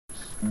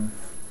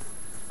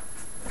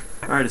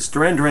Alright, it's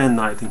Duran Duran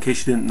night, in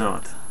case you didn't know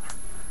it.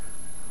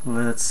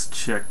 Let's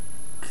check.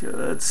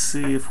 Let's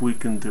see if we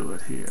can do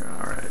it here.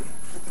 Alright.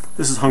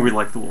 This is Hungry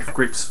Like the Wolf.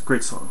 Great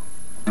song.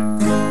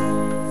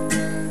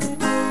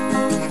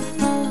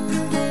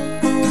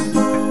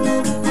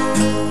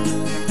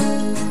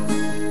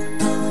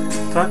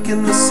 Tuck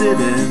in the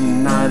city,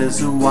 night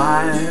is a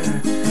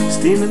wire.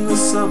 Steam in the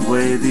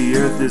subway, the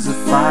earth is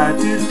afire.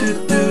 Do do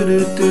do do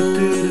do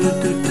do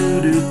do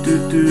do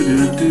do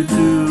do do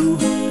do.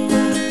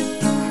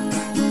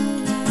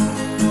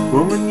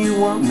 Woman, you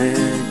want me?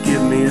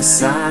 Give me a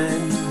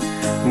sign,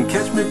 and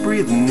catch me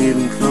breathing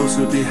even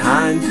closer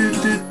behind. Do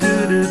do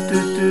do do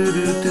do do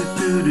do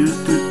do do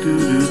do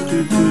do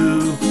do do.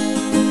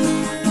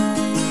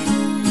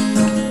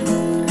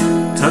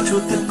 Touch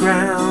with the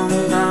ground,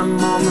 I'm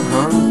on the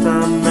hunt,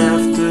 I'm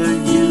after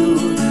you.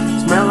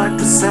 Smell like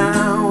the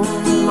sound,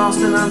 lost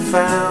and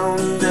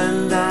unfound,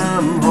 and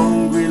I'm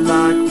hungry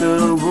like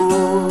the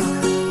wolf.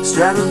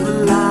 Straddle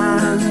the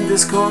line,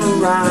 discord a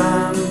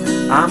rhyme.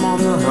 I'm on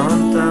the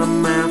hunt,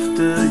 I'm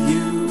after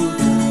you.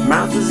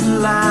 Mouth is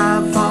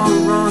alive, all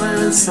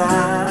running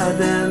inside,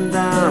 and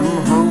I'm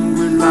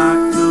hungry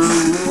like the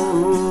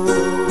wolf.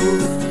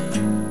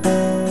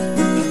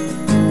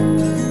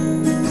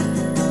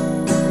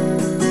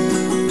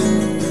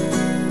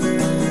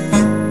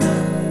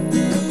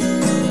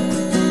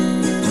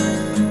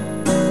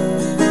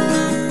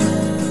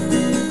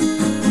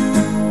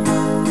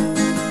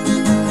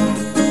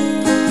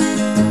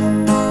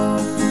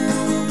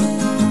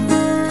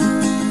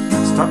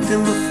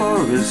 In the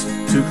forest,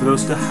 too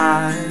close to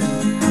hide,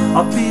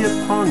 I'll be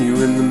upon you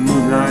in the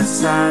moonlight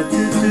side.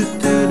 Do do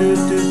do do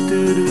do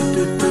do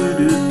do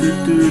do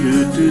do do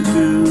do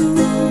do.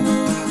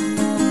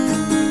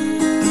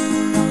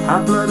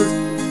 Hot blood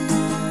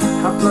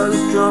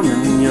is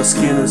drumming, your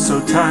skin is so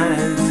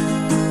tight.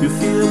 You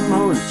feel a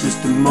moment,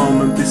 just a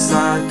moment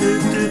beside. Do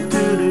do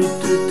do do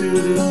do do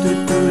do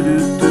do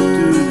do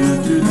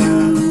do do.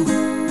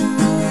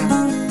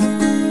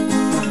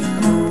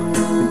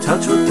 In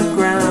touch with the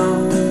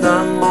ground,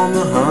 I'm on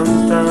the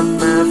hunt, I'm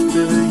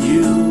after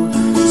you.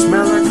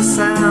 Smell like a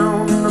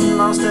sound, I'm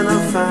lost and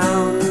I'm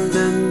found,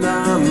 and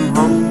I'm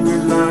hungry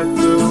like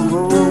the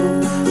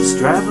wolf.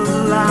 Straddle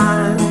the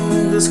line,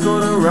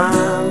 discord a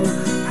rhyme.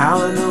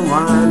 Howling a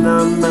wine,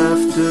 I'm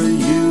after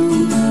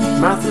you.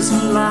 Mouth is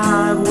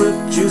alive with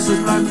juices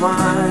like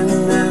wine,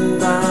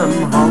 and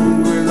I'm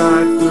hungry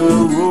like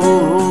the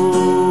wolf.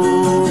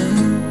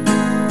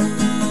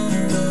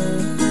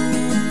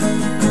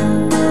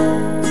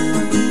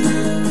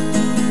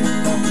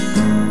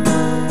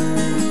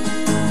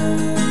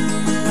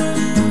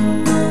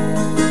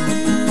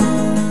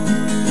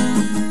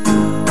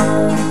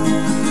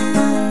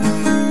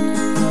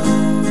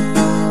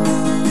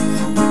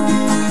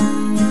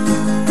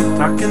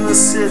 In the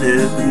city,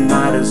 the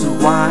night is a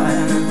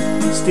wire.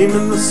 Steam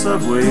in the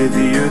subway,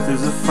 the earth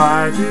is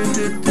afire. Do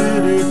do do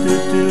do do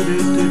do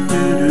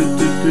do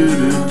do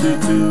do do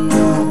do.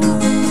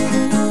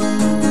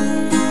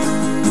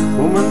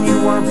 Woman, you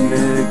want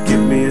me?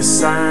 Give me a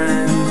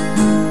sign.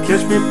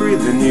 Catch me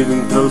breathing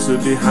even closer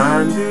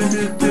behind. Do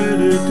do do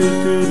do do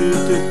do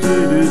do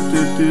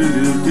do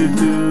do do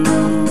do.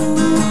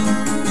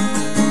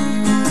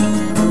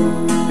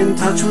 In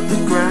touch with the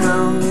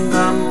ground,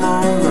 I'm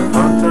on the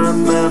hunt,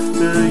 I'm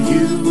after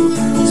you.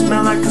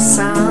 Smell like a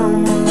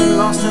sound,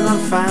 lost and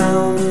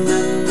unfound,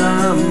 and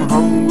I'm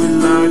hungry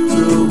like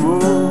the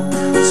wolf.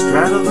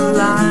 Straddle the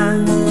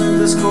line,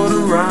 discord a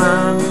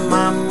rhyme.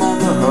 I'm on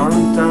the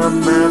hunt,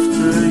 I'm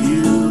after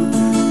you.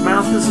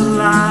 Mouth is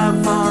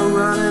alive, all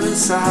running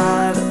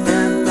inside,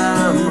 and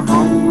I'm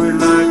hungry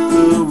like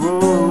the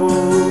wolf.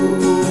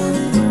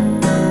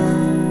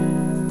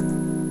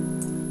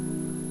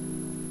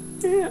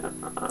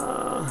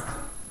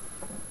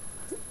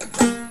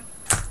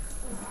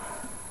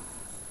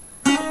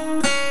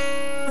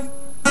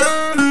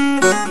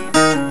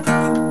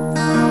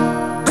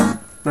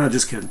 No,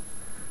 just kidding.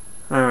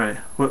 Alright,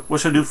 what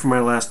should I do for my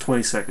last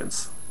 20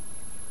 seconds?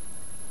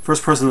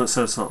 First person that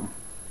says something.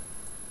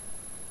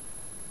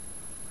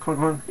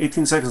 Come on,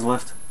 18 seconds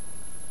left.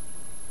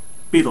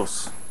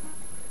 Beatles.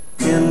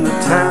 In the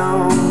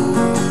town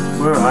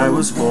where I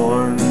was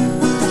born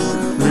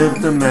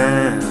lived a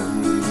man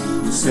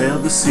who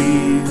sailed the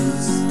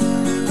seas,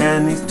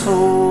 and he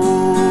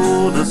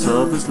told us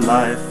of his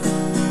life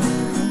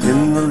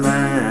in the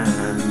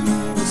land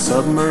of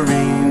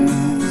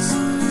submarines.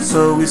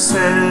 So we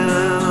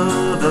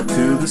sailed up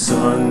to the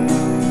sun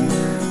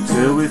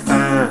till we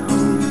found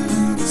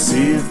the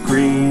sea of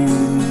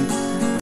green.